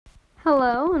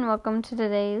Hello and welcome to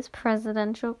today's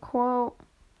presidential quote.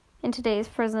 In today's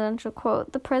presidential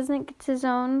quote, the president gets his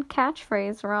own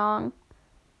catchphrase wrong.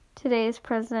 Today's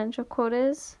presidential quote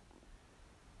is,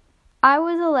 "I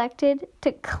was elected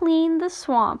to clean the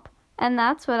swamp, and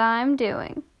that's what I'm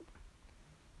doing."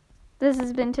 This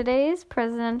has been today's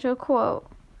presidential quote.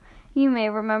 You may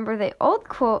remember the old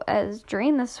quote as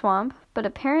 "drain the swamp," but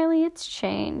apparently it's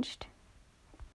changed.